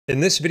In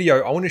this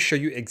video, I want to show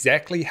you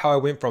exactly how I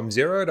went from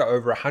zero to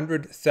over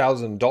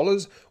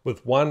 $100,000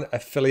 with one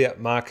affiliate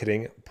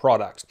marketing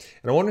product.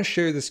 And I want to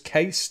show you this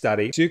case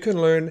study so you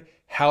can learn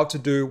how to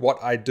do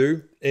what I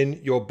do in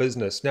your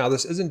business. Now,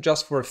 this isn't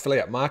just for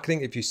affiliate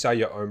marketing. If you sell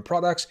your own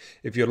products,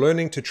 if you're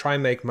learning to try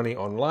and make money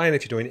online,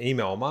 if you're doing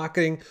email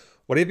marketing,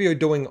 whatever you're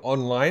doing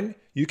online,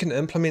 you can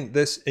implement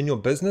this in your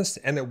business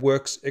and it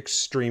works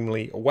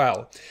extremely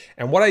well.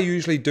 And what I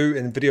usually do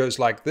in videos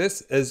like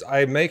this is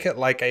I make it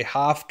like a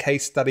half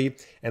case study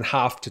and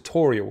half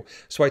tutorial.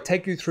 So I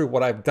take you through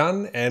what I've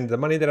done and the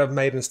money that I've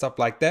made and stuff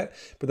like that,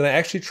 but then I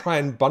actually try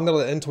and bundle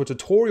it into a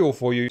tutorial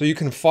for you so you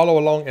can follow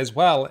along as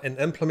well and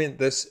implement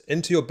this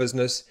into your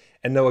business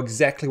and know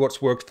exactly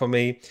what's worked for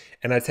me.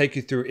 And I take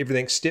you through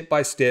everything step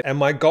by step. And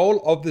my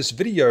goal of this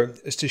video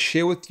is to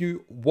share with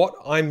you what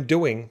I'm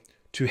doing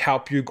to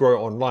help you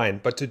grow online.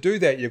 But to do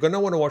that, you're going to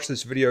want to watch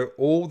this video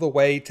all the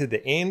way to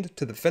the end,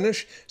 to the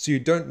finish, so you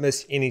don't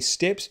miss any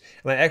steps.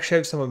 And I actually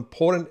have some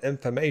important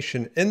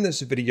information in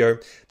this video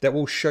that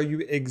will show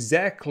you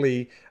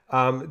exactly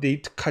the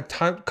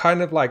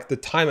kind of like the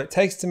time it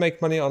takes to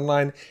make money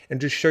online and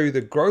to show you the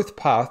growth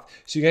path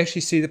so you can actually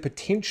see the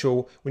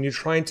potential when you're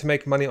trying to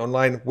make money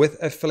online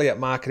with affiliate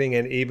marketing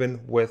and even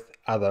with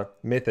other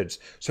methods.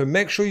 So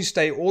make sure you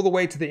stay all the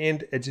way to the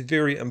end. It's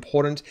very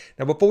important.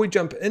 Now, before we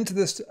jump into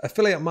this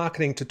affiliate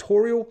marketing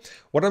tutorial,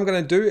 what I'm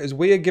going to do is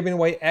we are giving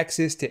away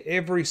access to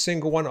every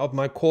single one of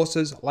my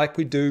courses like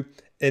we do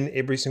in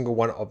every single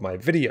one of my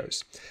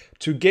videos.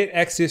 To get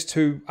access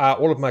to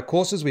all of my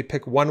courses, we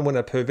pick one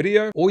winner per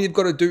video. All you've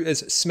got to do is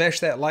smash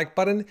that like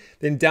button.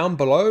 Then down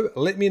below,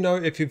 let me know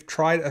if you've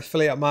tried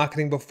affiliate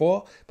marketing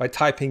before by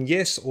typing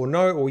yes or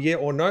no or yeah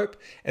or nope.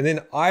 And then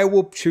I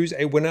will choose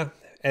a winner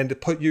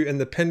and put you in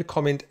the pinned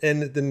comment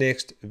in the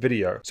next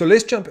video. So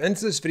let's jump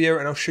into this video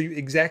and I'll show you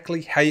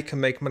exactly how you can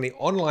make money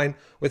online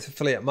with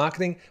affiliate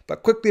marketing.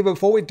 But quickly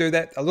before we do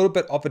that, a little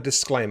bit of a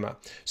disclaimer.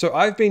 So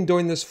I've been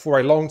doing this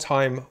for a long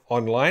time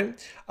online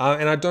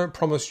and I don't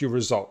promise you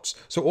results.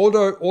 So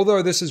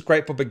although this is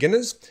great for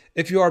beginners,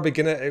 if you are a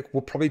beginner, it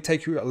will probably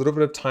take you a little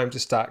bit of time to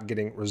start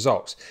getting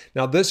results.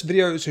 Now this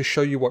video is to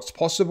show you what's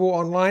possible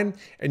online,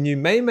 and you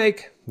may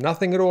make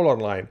nothing at all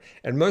online.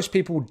 And most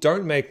people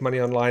don't make money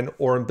online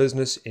or in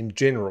business in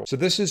general. So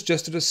this is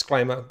just a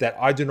disclaimer that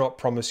I do not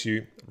promise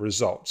you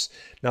results.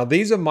 Now,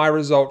 these are my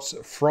results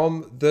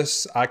from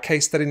this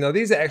case study. Now,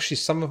 these are actually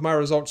some of my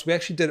results. We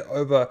actually did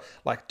over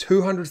like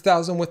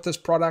 200,000 with this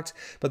product,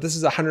 but this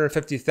is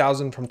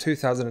 150,000 from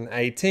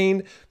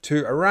 2018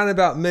 to around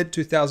about mid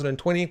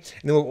 2020. And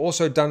then we've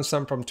also done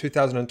some from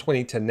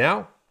 2020 to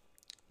now.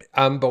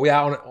 But we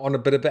are on a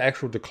bit of an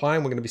actual decline.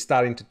 We're going to be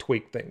starting to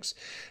tweak things.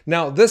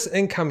 Now, this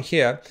income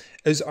here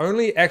is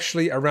only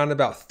actually around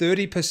about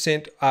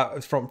 30%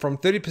 from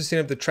 30%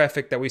 of the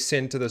traffic that we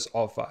send to this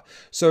offer.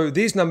 So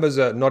these numbers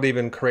are not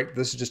even correct.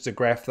 This is just a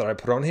graph that I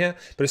put on here.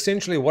 But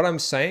essentially what I'm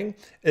saying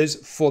is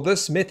for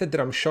this method that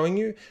I'm showing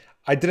you,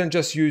 I didn't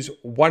just use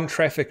one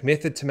traffic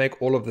method to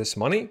make all of this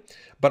money,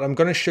 but I'm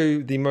going to show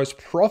you the most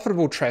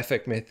profitable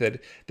traffic method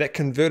that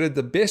converted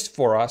the best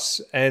for us.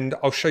 And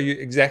I'll show you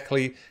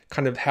exactly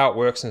kind of how it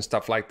works and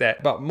stuff like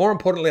that. But more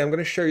importantly, I'm going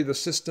to show you the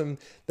system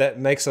that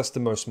makes us the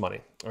most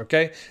money.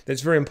 Okay.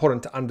 That's very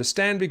important to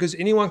understand because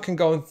anyone can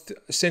go and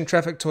send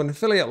traffic to an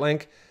affiliate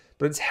link,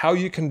 but it's how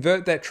you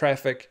convert that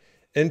traffic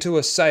into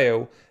a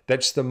sale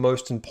that's the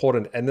most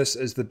important, and this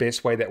is the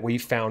best way that we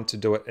found to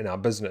do it in our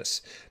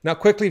business. Now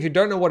quickly, if you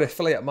don't know what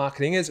affiliate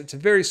marketing is, it's a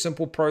very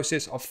simple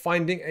process of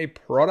finding a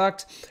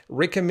product,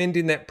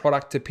 recommending that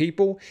product to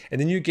people, and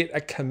then you get a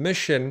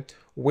commission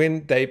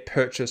when they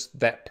purchase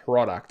that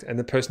product, and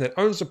the person that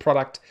owns the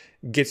product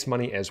gets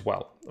money as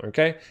well.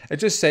 Okay, it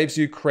just saves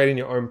you creating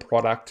your own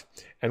product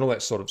and all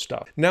that sort of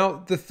stuff.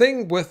 Now, the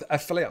thing with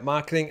affiliate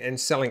marketing and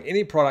selling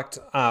any product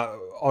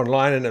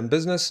online and in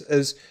business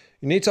is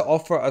you need to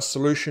offer a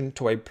solution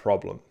to a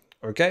problem,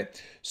 okay?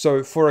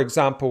 So for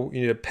example, you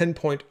need to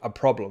pinpoint a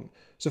problem.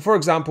 So for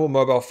example,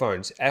 mobile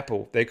phones.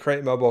 Apple, they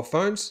create mobile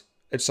phones,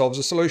 it solves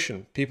a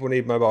solution. People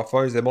need mobile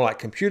phones, they're more like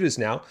computers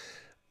now,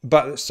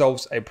 but it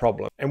solves a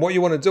problem. And what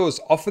you want to do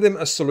is offer them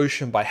a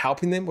solution by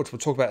helping them, which we'll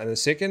talk about in a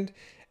second,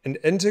 and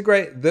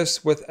integrate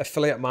this with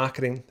affiliate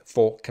marketing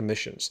for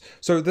commissions.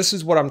 So this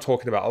is what I'm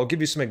talking about. I'll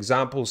give you some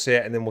examples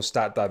here and then we'll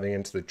start diving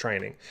into the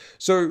training.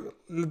 So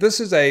this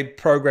is a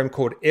program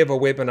called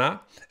EverWebinar.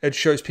 It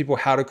shows people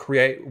how to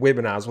create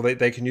webinars. Well,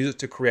 they can use it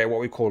to create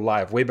what we call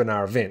live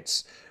webinar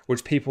events,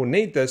 which people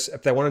need this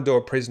if they want to do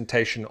a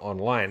presentation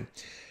online.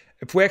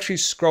 If we actually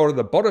scroll to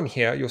the bottom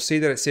here, you'll see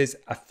that it says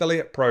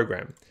affiliate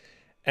program.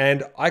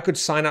 And I could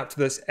sign up to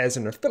this as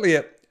an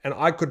affiliate and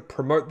I could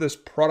promote this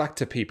product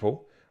to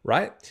people,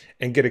 right?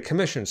 And get a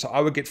commission. So I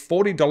would get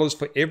 $40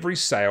 for every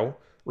sale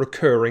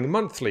recurring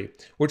monthly,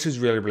 which is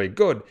really, really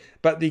good.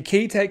 But the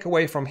key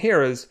takeaway from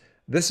here is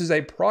this is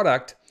a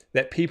product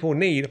that people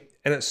need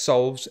and it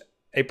solves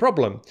a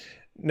problem.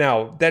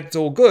 Now, that's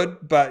all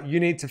good, but you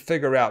need to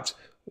figure out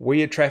where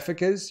your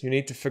traffic is. You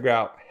need to figure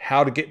out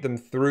how to get them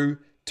through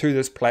to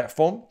this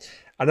platform.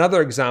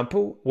 Another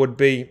example would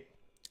be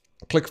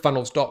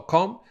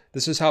ClickFunnels.com.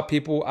 This is how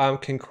people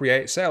can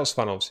create sales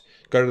funnels.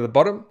 Go to the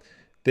bottom.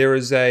 There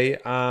is a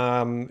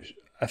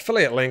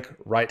affiliate link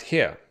right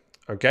here,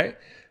 okay?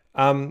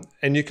 And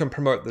you can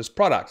promote this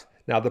product.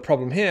 Now, the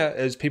problem here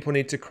is people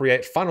need to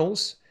create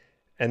funnels,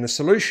 and the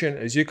solution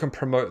is you can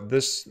promote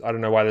this. I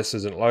don't know why this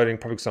isn't loading,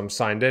 probably because I'm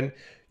signed in.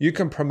 You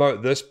can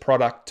promote this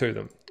product to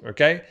them,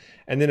 okay?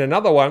 And then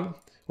another one,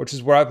 which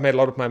is where I've made a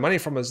lot of my money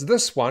from, is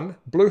this one,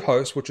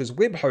 Bluehost, which is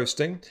web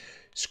hosting.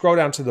 Scroll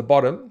down to the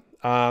bottom,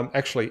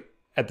 actually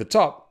at the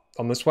top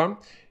on this one,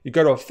 you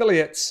go to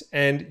affiliates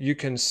and you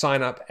can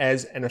sign up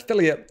as an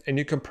affiliate and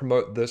you can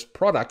promote this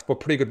product for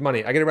pretty good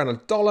money. I get around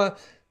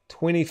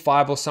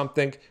 $1.25 or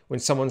something when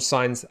someone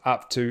signs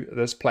up to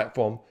this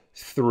platform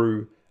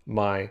through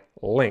my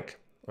link,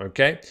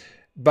 okay?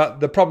 But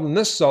the problem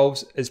this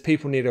solves is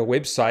people need a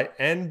website,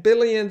 and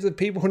billions of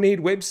people need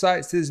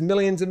websites. There's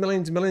millions and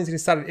millions and millions getting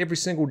started every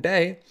single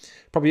day,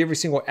 probably every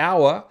single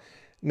hour.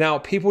 Now,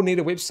 people need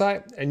a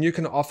website, and you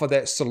can offer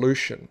that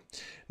solution.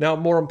 Now,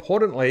 more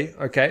importantly,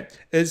 okay,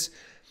 is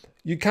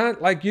you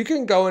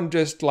can go and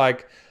just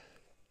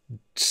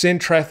send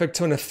traffic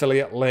to an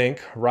affiliate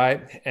link,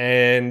 right?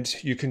 And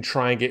you can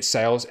try and get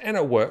sales, and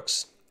it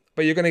works.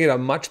 But you're going to get a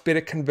much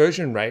better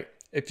conversion rate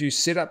if you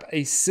set up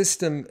a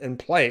system in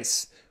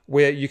place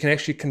where you can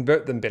actually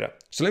convert them better.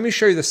 So let me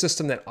show you the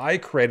system that I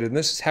created. And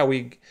this is how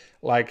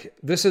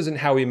this isn't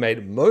how we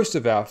made most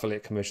of our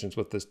affiliate commissions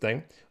with this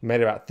thing. We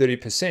made about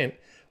 30%,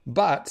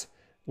 but,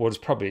 well, it's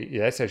probably,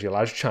 yeah, that's actually a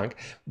large chunk,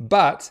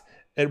 but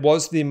it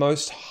was the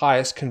most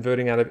highest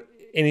converting out of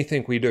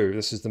anything we do.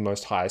 This is the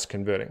most highest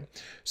converting.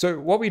 So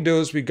what we do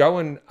is we go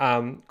and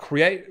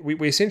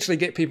we essentially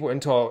get people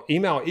into our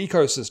email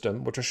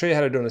ecosystem, which I'll show you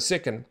how to do in a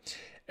second.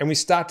 And we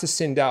start to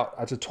send out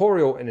a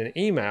tutorial in an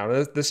email.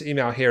 Now, this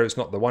email here is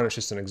not the one, it's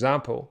just an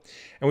example.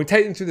 And we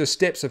take them through the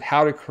steps of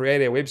how to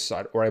create a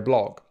website or a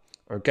blog,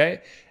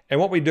 okay? And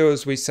what we do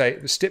is we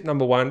say, step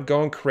number one,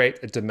 go and create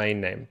a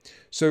domain name.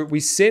 So we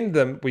send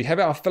them, we have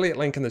our affiliate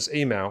link in this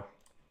email.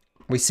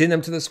 We send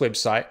them to this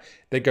website.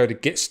 They go to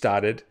get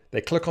started. They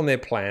click on their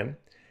plan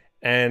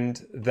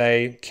and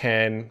they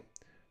can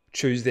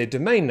choose their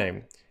domain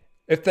name.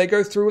 If they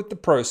go through with the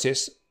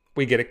process,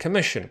 we get a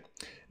commission.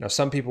 Now,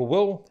 some people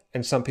will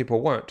and some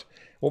people won't.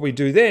 What we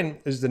do then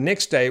is the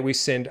next day we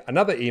send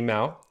another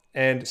email,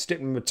 and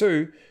step number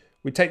two,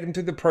 we take them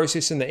through the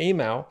process in the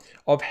email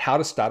of how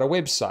to start a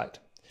website.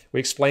 We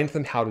explain to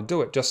them how to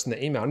do it just in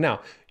the email. Now,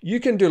 you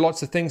can do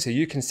lots of things here.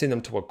 You can send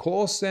them to a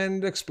course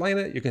and explain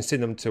it. You can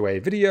send them to a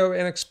video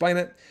and explain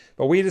it.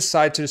 But we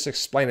decide to just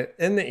explain it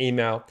in the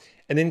email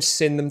and then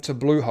send them to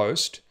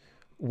Bluehost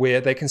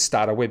where they can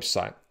start a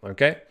website,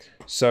 okay?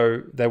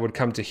 So they would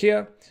come to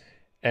here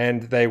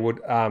and they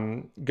would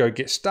go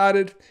get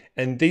started.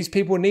 And these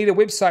people need a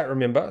website,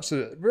 remember?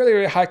 So really,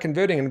 really high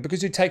converting. And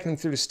because you're taking them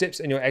through the steps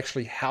and you're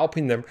actually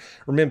helping them,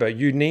 remember,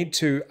 you need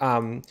to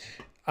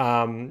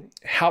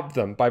help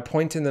them by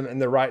pointing them in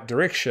the right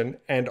direction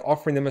and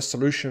offering them a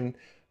solution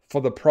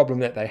for the problem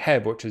that they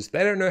have, which is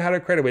they don't know how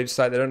to create a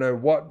website. They don't know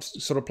what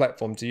sort of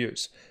platform to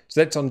use. So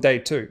that's on day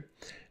two.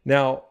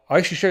 Now, I'll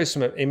actually show you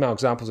some email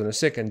examples in a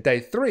second. Day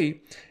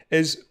three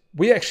is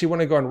we actually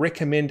want to go and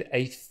recommend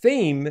a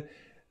theme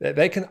that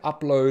they can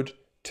upload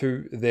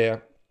to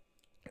their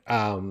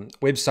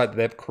website that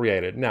they've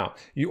created. Now,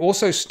 you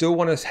also still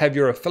want to have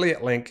your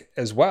affiliate link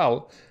as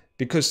well,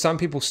 because some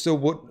people still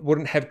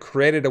wouldn't have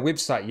created a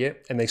website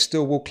yet, and they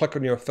still will click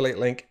on your affiliate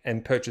link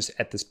and purchase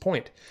at this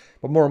point.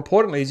 But more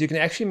importantly is you can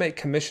actually make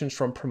commissions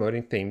from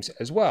promoting themes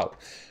as well.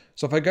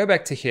 So if I go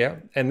back to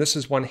here, and this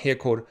is one here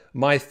called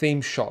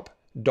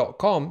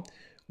mythemeshop.com,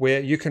 where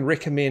you can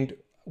recommend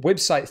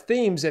website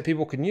themes that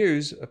people can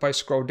use. If I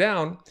scroll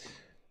down,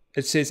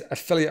 it says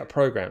affiliate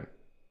program.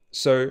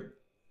 So,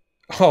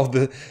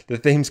 the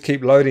themes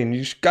keep loading.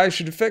 You guys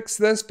should fix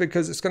this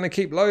because it's going to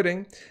keep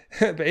loading.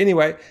 But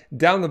anyway,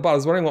 down the bottom, I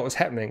was wondering what was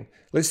happening.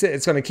 Let's say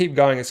it's going to keep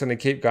going. It's going to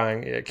keep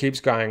going. It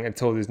keeps going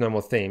until there's no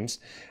more themes.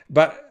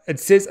 But it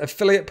says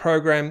affiliate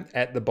program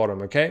at the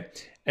bottom, okay?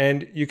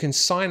 And you can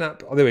sign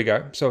up. Oh, there we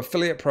go. So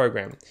affiliate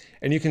program.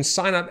 And you can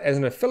sign up as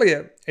an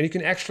affiliate and you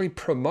can actually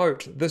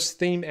promote this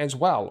theme as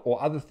well,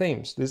 or other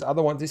themes. There's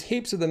other ones. There's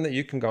heaps of them that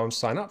you can go and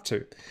sign up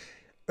to.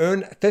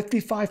 Earn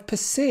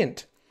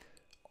 55%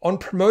 on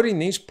promoting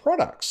these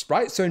products,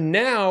 right? So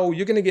now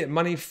you're going to get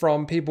money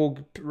from people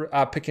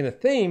picking a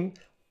theme,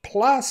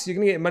 plus you're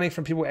going to get money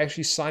from people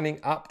actually signing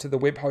up to the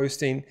web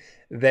hosting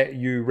that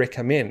you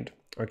recommend,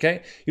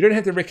 okay? You don't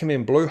have to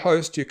recommend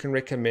Bluehost. You can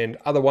recommend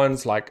other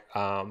ones like,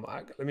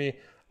 I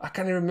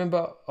can't even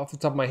remember off the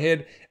top of my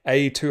head,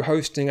 A2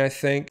 hosting, I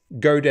think,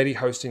 GoDaddy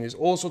hosting. There's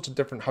all sorts of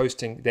different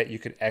hosting that you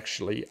could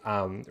actually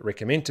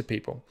recommend to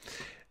people.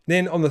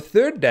 Then on the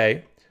fourth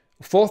day,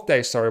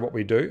 what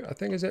we do, I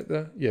think is at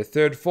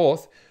the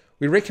fourth,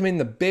 we recommend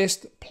the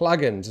best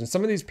plugins. And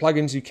some of these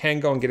plugins you can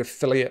go and get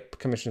affiliate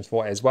commissions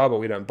for as well, but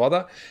we don't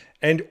bother.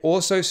 And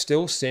also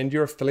still send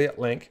your affiliate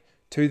link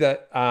to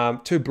that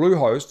to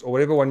Bluehost or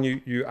whatever one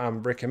you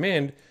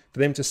recommend for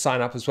them to sign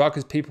up as well,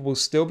 because people will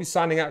still be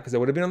signing up because they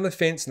would have been on the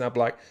fence and they'll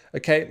be like,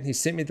 okay, he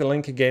sent me the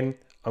link again,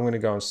 I'm going to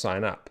go and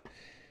sign up.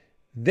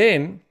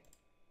 Then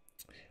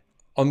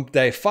on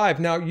day 5,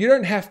 now you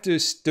don't have to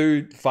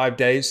do 5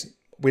 days.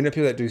 We know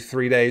people that do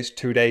 3 days,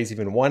 2 days,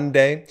 even 1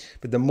 day.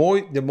 But the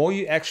more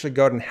you actually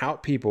go out and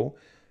help people,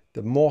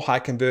 the more high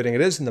converting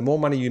it is and the more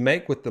money you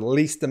make with the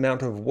least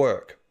amount of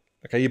work.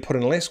 Okay, you put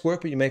in less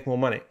work, but you make more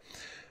money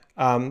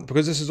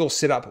because this is all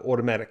set up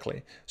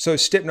automatically. So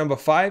step number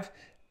 5,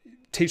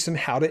 teach them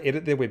how to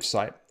edit their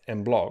website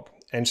and blog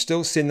and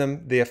still send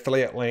them the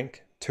affiliate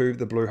link to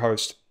the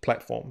Bluehost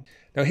platform.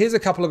 Now here's a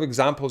couple of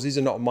examples. These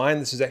are not mine.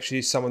 This is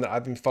actually someone that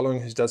I've been following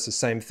who does the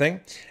same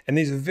thing. And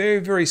these are very,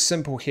 very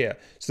simple here.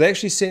 So they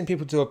actually send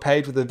people to a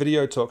page with a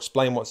video to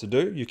explain what to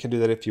do. You can do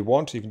that if you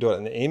want. You can do it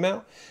in the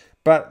email.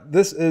 But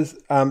this is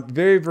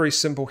very, very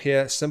simple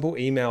here, simple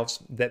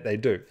emails that they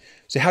do.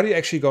 So how do you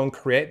actually go and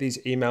create these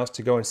emails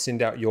to go and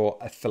send out your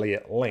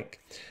affiliate link?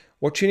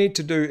 What you need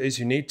to do is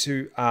you need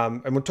to,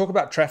 and we'll talk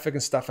about traffic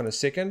and stuff in a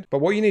second, but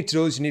what you need to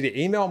do is you need an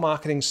email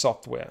marketing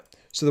software.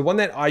 So the one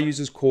that I use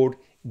is called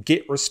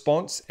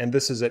GetResponse, and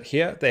this is it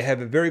here. They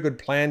have a very good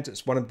plan.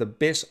 It's one of the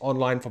best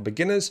online for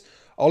beginners.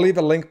 I'll leave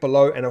a link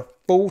below and a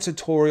full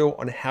tutorial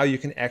on how you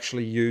can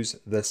actually use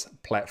this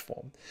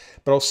platform.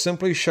 But I'll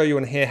simply show you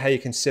in here how you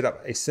can set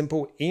up a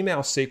simple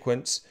email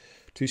sequence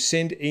to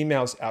send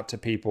emails out to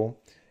people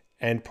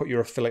and put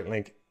your affiliate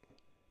link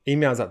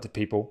emails out to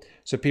people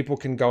so people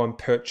can go and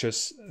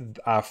purchase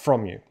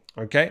from you.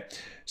 Okay,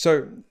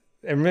 so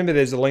and remember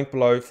there's a link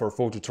below for a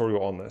full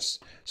tutorial on this.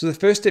 So the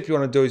first step you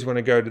want to do is you want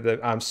to go to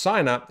the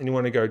sign up and you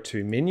want to go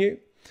to menu.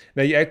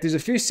 Now there's a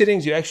few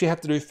settings you actually have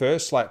to do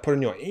first, like put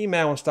in your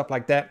email and stuff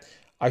like that.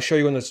 I show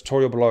you in the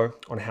tutorial below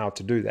on how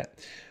to do that.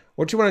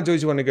 What you want to do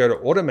is you want to go to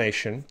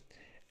automation,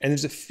 and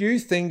there's a few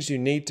things you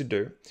need to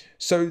do.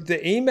 So the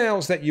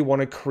emails that you want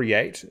to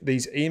create,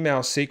 these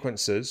email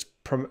sequences,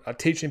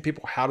 teaching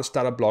people how to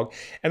start a blog,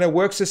 and it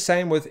works the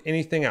same with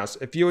anything else.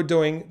 If you were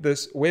doing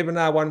this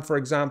webinar one, for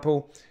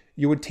example,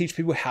 you would teach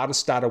people how to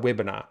start a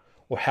webinar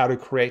or how to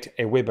create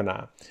a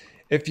webinar.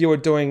 If you were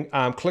doing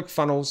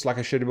ClickFunnels, like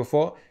I showed you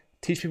before,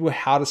 teach people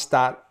how to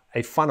start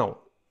a funnel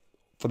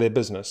for their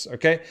business,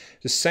 okay?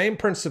 The same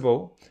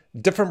principle,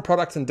 different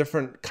product and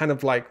different kind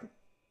of like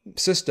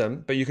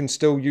system, but you can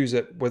still use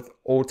it with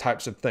all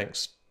types of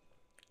things,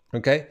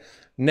 okay?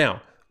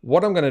 Now,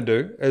 what I'm gonna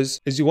do is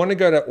you wanna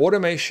go to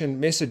automation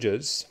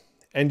messages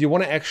and you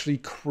wanna actually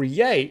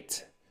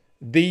create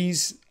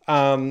these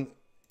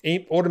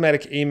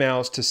automatic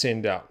emails to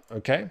send out,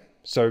 okay?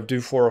 So do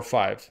 4 or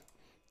 5.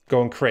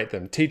 Go and create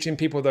them, teaching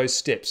people those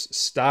steps,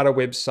 start a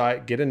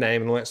website, get a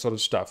name and all that sort of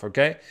stuff,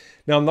 okay?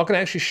 Now, I'm not gonna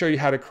actually show you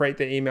how to create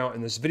the email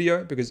in this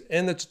video because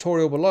in the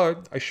tutorial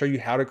below, I show you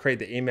how to create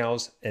the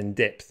emails in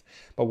depth.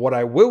 But what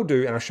I will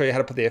do, and I'll show you how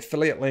to put the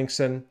affiliate links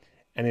in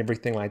and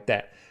everything like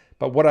that.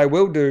 But what I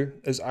will do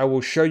is I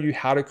will show you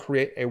how to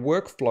create a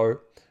workflow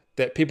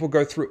that people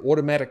go through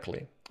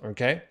automatically,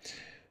 okay?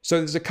 So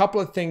there's a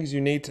couple of things you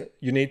need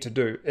to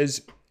do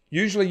is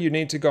usually you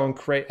need to go and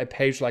create a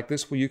page like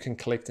this where you can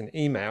collect an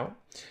email.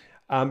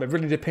 It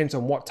really depends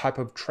on what type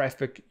of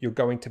traffic you're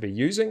going to be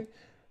using.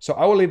 So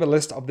I will leave a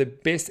list of the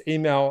best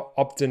email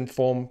opt-in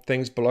form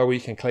things below where you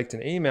can collect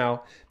an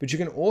email, but you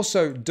can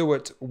also do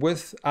it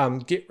with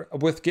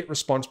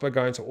GetResponse by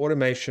going to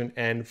automation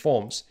and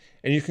forms,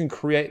 and you can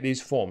create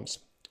these forms.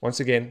 Once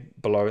again,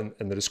 below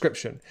in the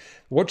description.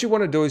 What you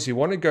want to do is you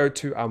want to go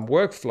to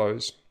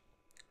workflows,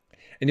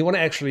 and you want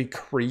to actually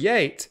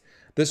create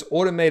this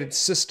automated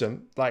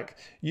system. Like,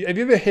 have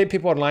you ever heard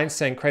people online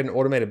saying create an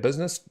automated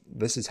business?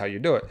 This is how you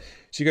do it.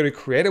 So you go to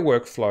create a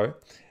workflow,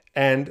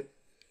 and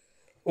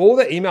all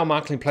the email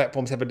marketing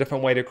platforms have a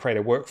different way to create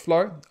a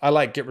workflow. I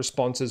like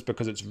GetResponses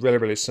because it's really,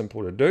 really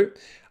simple to do.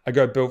 I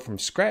go build from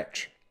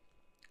scratch,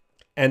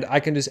 and I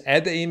can just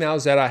add the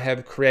emails that I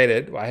have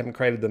created. Well, I haven't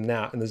created them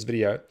now in this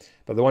video,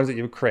 but the ones that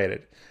you've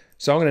created.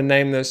 So I'm going to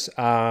name this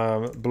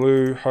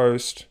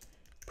Bluehost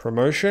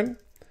Promotion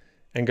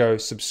and go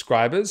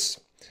subscribers.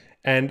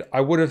 And I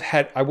would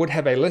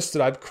have a list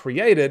that I've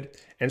created,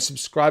 and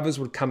subscribers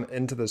would come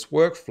into this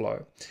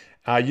workflow.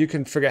 You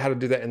can figure out how to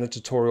do that in the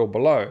tutorial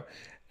below.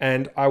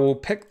 And I will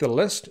pick the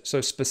list, so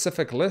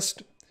specific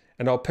list,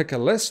 and I'll pick a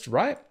list,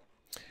 right?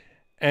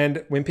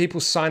 And when people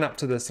sign up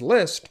to this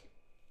list,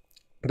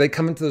 they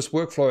come into this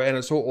workflow and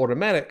it's all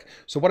automatic.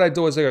 So what I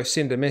do is I go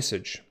send a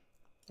message,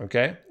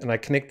 okay? And I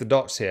connect the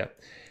dots here.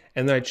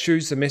 And then I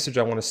choose the message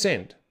I want to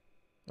send,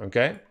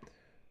 okay?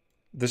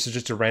 This is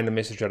just a random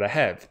message that I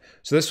have.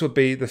 So this would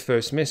be the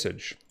first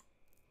message.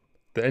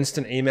 The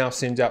instant email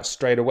sends out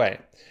straight away.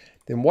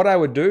 Then what I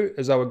would do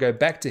is I would go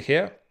back to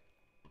here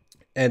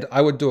and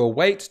I would do a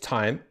wait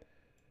time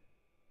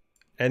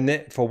and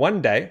then for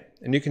 1 day,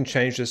 and you can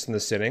change this in the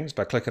settings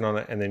by clicking on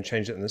it and then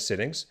change it in the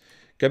settings.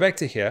 Go back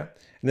to here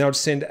and then I would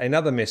send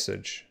another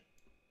message,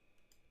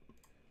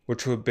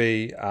 which would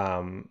be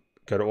go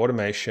to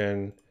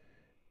automation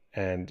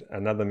and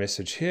another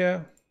message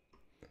here.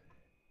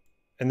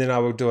 And then I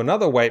will do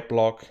another wait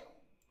block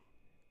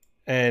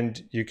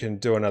and you can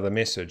do another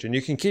message. And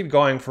you can keep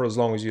going for as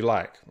long as you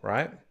like,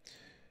 right?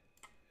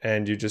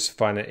 And you just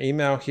find an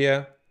email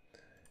here.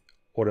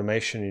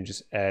 Automation, you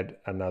just add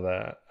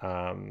another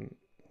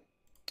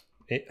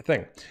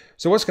thing.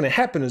 So what's going to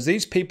happen is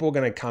these people are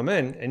going to come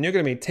in and you're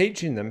going to be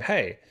teaching them,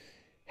 hey,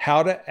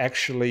 how to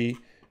actually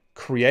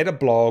create a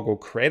blog or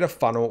create a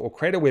funnel or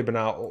create a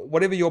webinar or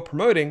whatever you're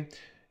promoting.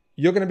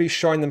 You're going to be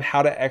showing them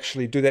how to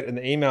actually do that in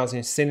the emails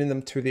and sending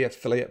them to the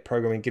affiliate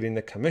program and getting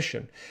the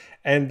commission.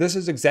 And this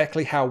is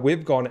exactly how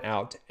we've gone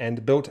out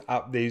and built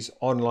up these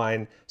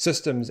online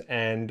systems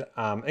and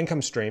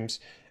income streams,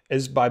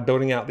 is by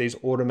building out these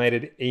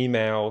automated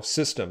email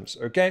systems,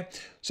 okay?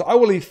 So I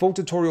will leave full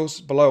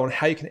tutorials below on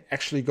how you can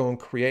actually go and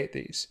create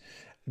these.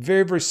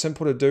 Very, very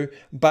simple to do,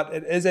 but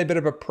it is a bit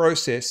of a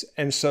process.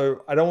 And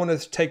so I don't want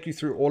to take you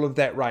through all of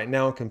that right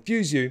now and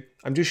confuse you.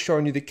 I'm just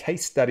showing you the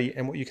case study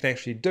and what you can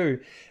actually do.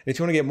 And if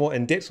you want to get more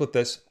in depth with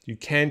this, you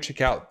can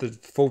check out the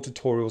full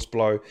tutorials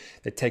below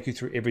that take you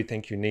through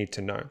everything you need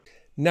to know.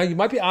 Now, you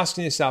might be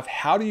asking yourself,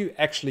 how do you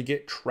actually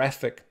get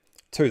traffic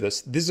to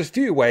this? There's a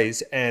few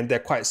ways and they're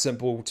quite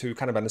simple to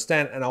kind of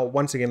understand. And I'll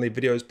once again leave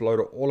videos below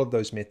to all of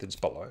those methods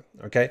below,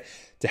 okay,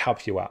 to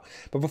help you out.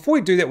 But before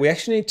we do that, we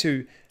actually need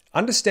to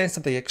understand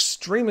something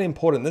extremely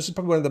important. This is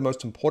probably one of the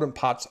most important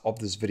parts of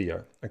this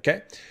video,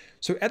 okay?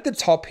 So at the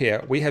top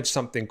here, we have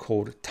something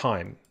called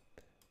time.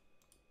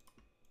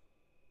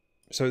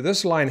 So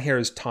this line here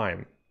is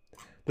time.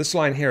 This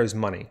line here is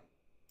money.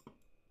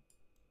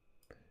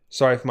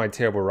 Sorry for my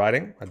terrible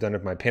writing. I don't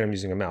have my pen, I'm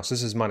using a mouse.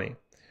 This is money.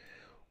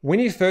 When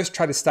you first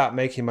try to start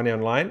making money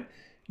online,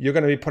 you're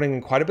going to be putting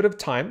in quite a bit of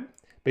time,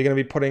 but you're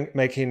going to be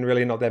making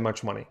really not that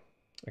much money,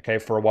 okay?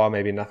 For a while,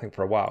 maybe nothing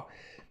for a while.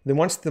 Then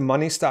once the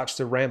money starts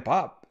to ramp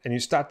up and you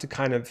start to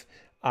kind of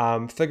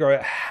figure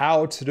out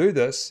how to do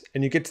this,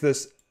 and you get to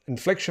this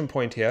inflection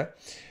point here,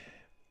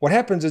 what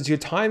happens is your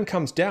time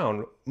comes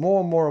down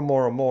more and more and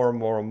more and more and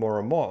more and more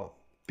and more,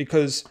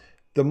 because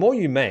the more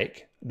you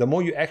make, the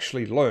more you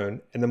actually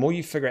learn, and the more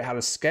you figure out how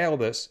to scale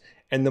this,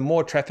 and the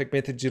more traffic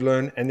methods you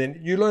learn, and then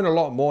you learn a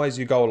lot more as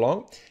you go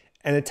along,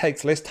 and it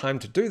takes less time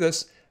to do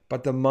this,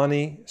 but the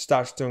money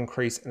starts to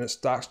increase, and it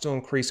starts to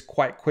increase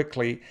quite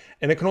quickly.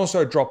 And it can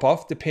also drop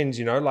off, depends,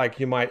 you know, like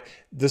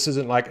this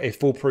isn't like a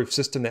foolproof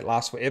system that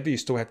lasts forever. You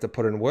still have to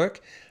put in work,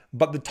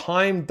 but the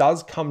time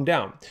does come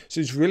down. So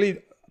it's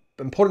really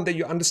important that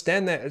you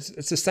understand that.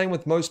 It's the same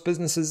with most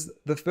businesses.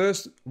 The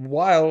first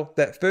while,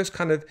 that first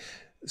kind of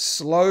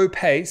slow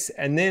pace,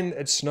 and then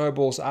it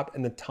snowballs up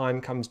and the time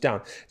comes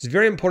down. It's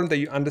very important that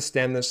you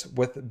understand this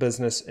with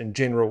business in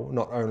general,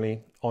 not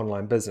only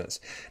online business.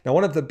 Now,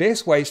 one of the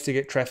best ways to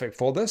get traffic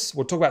for this,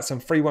 we'll talk about some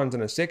free ones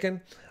in a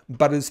second,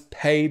 but is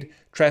paid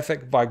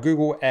traffic via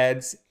Google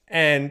ads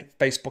and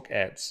Facebook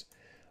ads.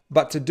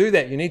 But to do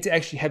that, you need to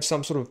actually have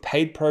some sort of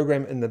paid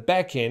program in the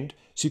back end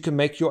so you can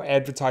make your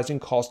advertising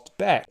cost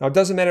back. Now, it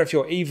doesn't matter if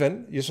you're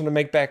even, you just want to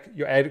make back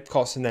your ad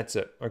costs and that's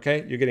it,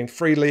 okay? You're getting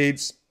free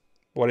leads,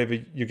 whatever,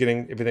 you're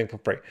getting everything for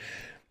free.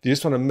 You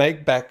just want to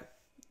make back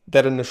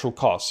that initial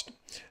cost.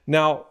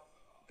 Now,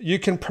 you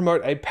can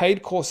promote a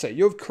paid course that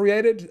you've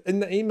created in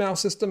the email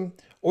system,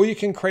 or you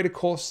can create a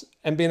course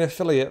and be an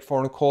affiliate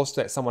for a course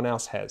that someone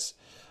else has.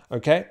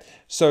 Okay,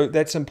 so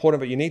that's important,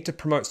 but you need to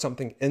promote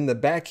something in the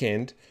back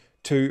end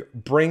to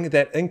bring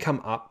that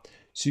income up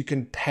so you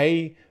can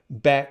pay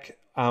back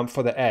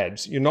for the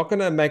ads. You're not going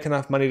to make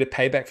enough money to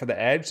pay back for the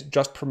ads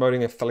just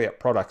promoting affiliate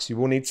products. You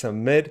will need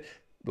some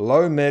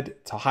low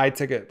mid to high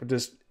ticket, but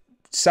just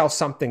sell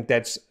something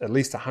that's at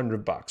least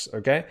 $100,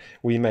 okay?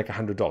 Where you make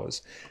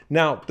 $100.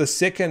 Now, the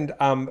second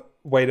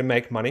way to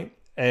make money,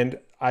 and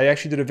I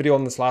actually did a video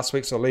on this last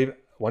week, so I'll leave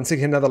once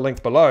again another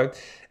link below,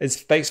 is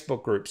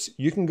Facebook groups.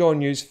 You can go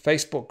and use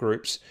Facebook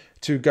groups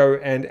to go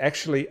and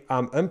actually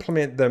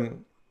implement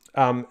them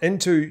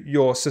into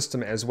your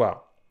system as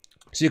well.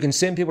 So you can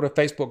send people to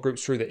Facebook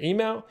groups through the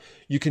email.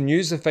 You can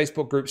use the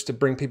Facebook groups to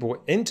bring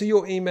people into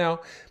your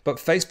email, but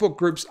Facebook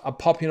groups are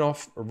popping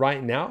off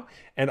right now.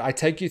 And I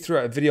take you through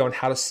a video on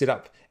how to set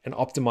up and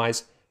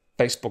optimize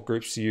Facebook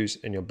groups to use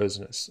in your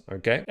business,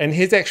 okay? And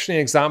here's actually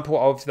an example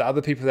of the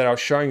other people that I was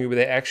showing you where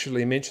they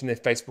actually mention their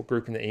Facebook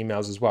group in the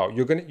emails as well.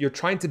 You're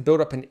trying to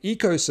build up an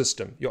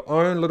ecosystem, your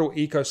own little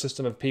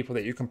ecosystem of people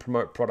that you can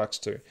promote products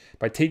to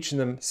by teaching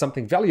them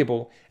something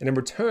valuable, and in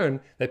return,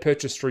 they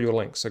purchase through your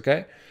links,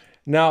 okay?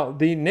 Now,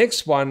 the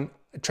next one,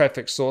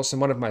 traffic source, and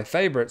one of my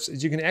favorites,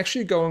 is you can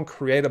actually go and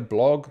create a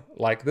blog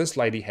like this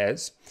lady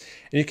has,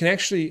 and you can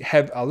actually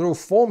have a little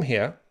form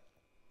here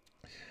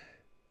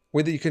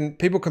where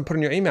people can put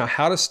in your email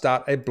how to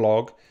start a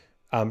blog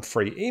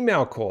free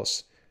email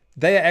course.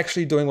 They are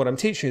actually doing what I'm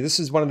teaching you. This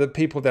is one of the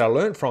people that I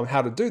learned from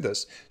how to do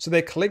this. So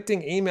they're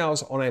collecting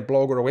emails on a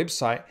blog or a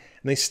website,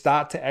 and they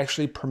start to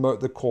actually promote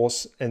the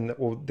course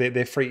or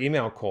their free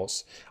email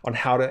course on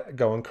how to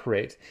go and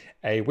create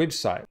a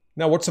website.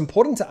 Now, what's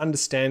important to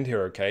understand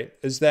here, okay,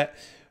 is that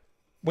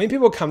when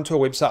people come to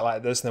a website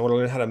like this and they want to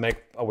learn how to make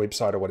a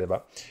website or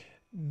whatever,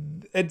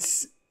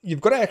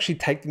 you've got to actually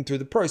take them through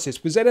the process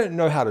because they don't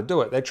know how to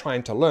do it. They're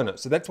trying to learn it.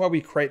 So that's why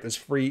we create this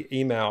free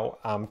email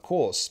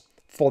course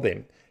for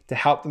them to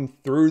help them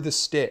through the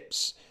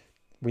steps.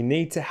 We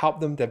need to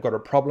help them. They've got a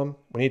problem.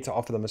 We need to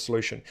offer them a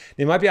solution.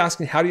 You might be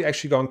asking, how do you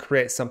actually go and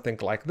create something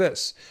like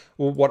this?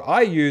 Well, what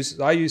I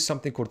use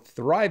something called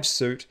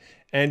ThriveSuite,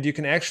 and you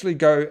can actually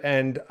go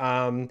and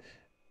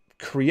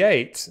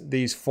create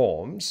these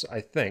forms,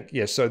 I think.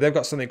 Yeah, so they've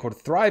got something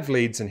called Thrive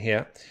Leads in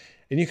here.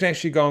 And you can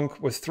actually go on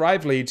with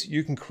Thrive Leads,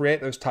 you can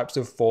create those types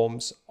of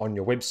forms on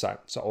your website.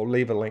 So I'll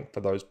leave a link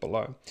for those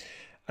below.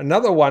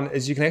 Another one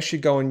is you can actually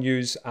go and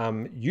use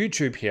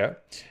YouTube here.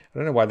 I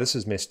don't know why this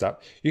is messed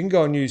up. You can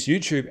go and use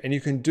YouTube and you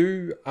can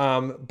do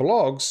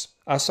videos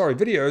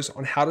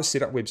on how to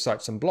set up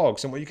websites and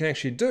blogs. And what you can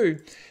actually do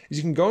is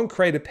you can go and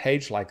create a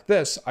page like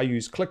this. I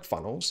use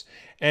ClickFunnels,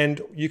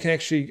 and you can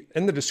actually,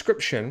 in the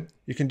description,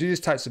 you can do these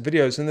types of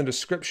videos in the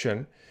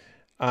description.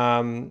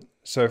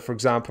 So for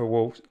example,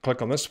 we'll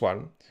click on this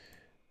one.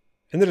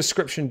 In the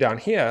description down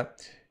here,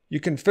 you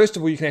can, first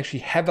of all, you can actually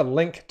have a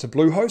link to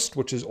Bluehost,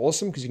 which is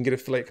awesome because you can get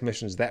affiliate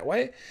commissions that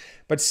way.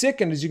 But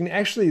second is you can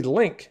actually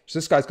link, so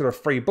this guy's got a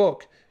free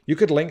book, you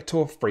could link to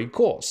a free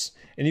course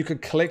and you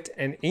could collect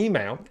an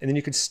email and then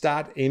you could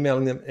start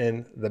emailing them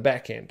in the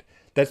back end.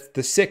 That's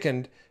the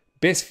second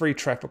best free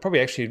traffic,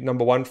 probably actually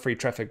number one free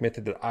traffic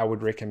method that I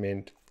would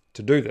recommend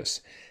to do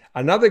this.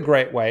 Another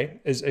great way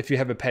is if you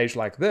have a page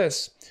like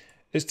this,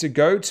 is to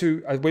go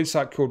to a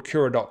website called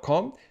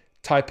Cura.com,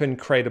 type in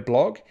create a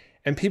blog,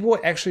 and people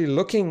are actually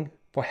looking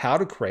for how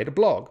to create a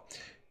blog.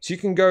 So you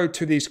can go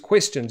to these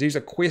questions. These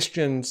are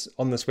questions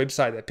on this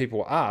website that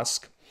people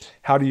ask.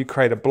 How do you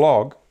create a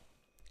blog?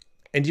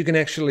 And you can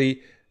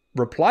actually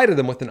reply to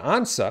them with an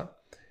answer.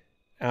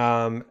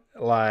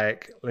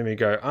 Like, let me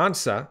go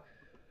answer.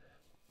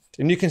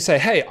 And you can say,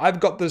 hey, I've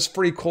got this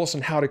free course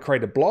on how to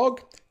create a blog.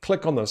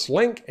 Click on this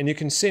link and you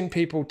can send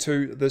people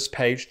to this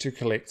page to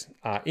collect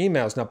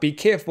emails. Now be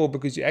careful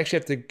because you actually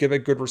have to give a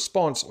good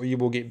response or you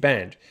will get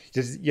banned.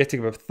 You have to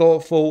give a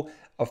thoughtful,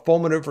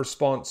 informative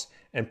response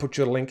and put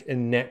your link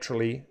in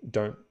naturally.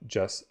 Don't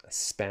just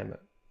spam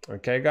it.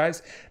 Okay,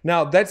 guys.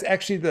 Now that's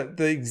actually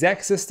the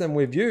exact system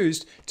we've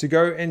used to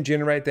go and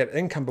generate that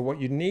income. But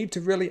what you need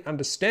to really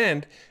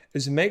understand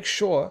is make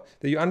sure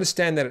that you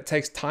understand that it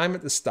takes time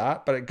at the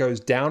start, but it goes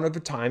down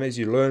over time as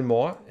you learn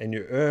more and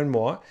you earn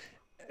more.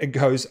 It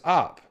goes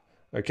up.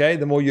 Okay,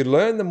 the more you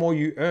learn, the more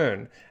you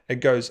earn. It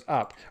goes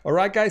up. All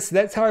right, guys, so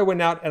that's how I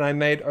went out and I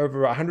made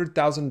over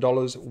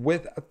 $100,000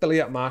 with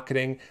affiliate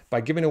marketing by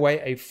giving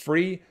away a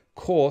free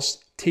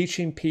course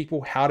teaching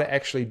people how to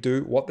actually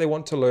do what they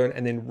want to learn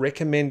and then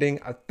recommending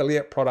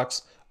affiliate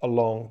products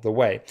along the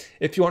way.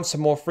 If you want some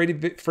more free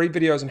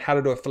videos on how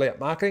to do affiliate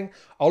marketing,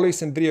 I'll leave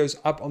some videos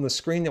up on the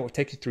screen that will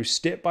take you through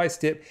step by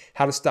step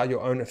how to start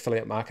your own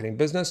affiliate marketing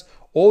business.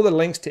 All the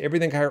links to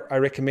everything I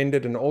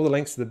recommended and all the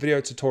links to the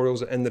video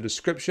tutorials are in the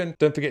description.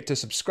 Don't forget to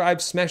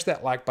subscribe, smash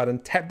that like button,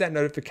 tap that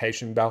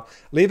notification bell,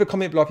 leave a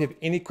comment below if you have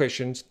any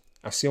questions.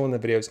 I'll see you on the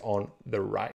videos on the right.